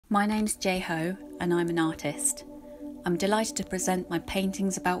My name's Jaye and I'm an artist. I'm delighted to present my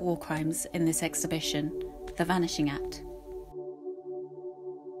paintings about war crimes in this exhibition, The Vanishing Act.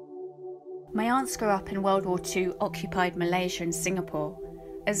 My aunts grew up in World War II occupied Malaysia and Singapore.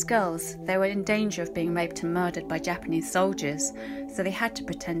 As girls, they were in danger of being raped and murdered by Japanese soldiers, so they had to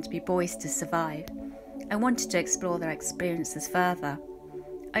pretend to be boys to survive. I wanted to explore their experiences further.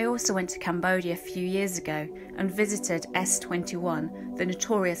 I also went to Cambodia a few years ago and visited S21, the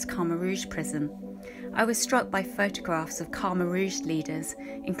notorious Khmer Rouge prison. I was struck by photographs of Khmer Rouge leaders,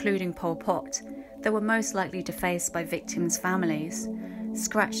 including Pol Pot, that were most likely defaced by victims' families,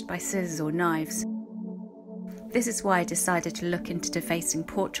 scratched by scissors or knives. This is why I decided to look into defacing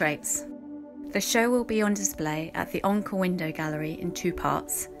portraits. The show will be on display at the ONCA Window Gallery in two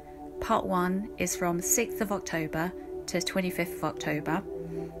parts. Part 1 is from 6th of October to 25th of October,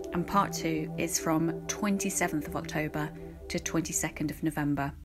 and Part 2 is from 27th of October to 22nd of November.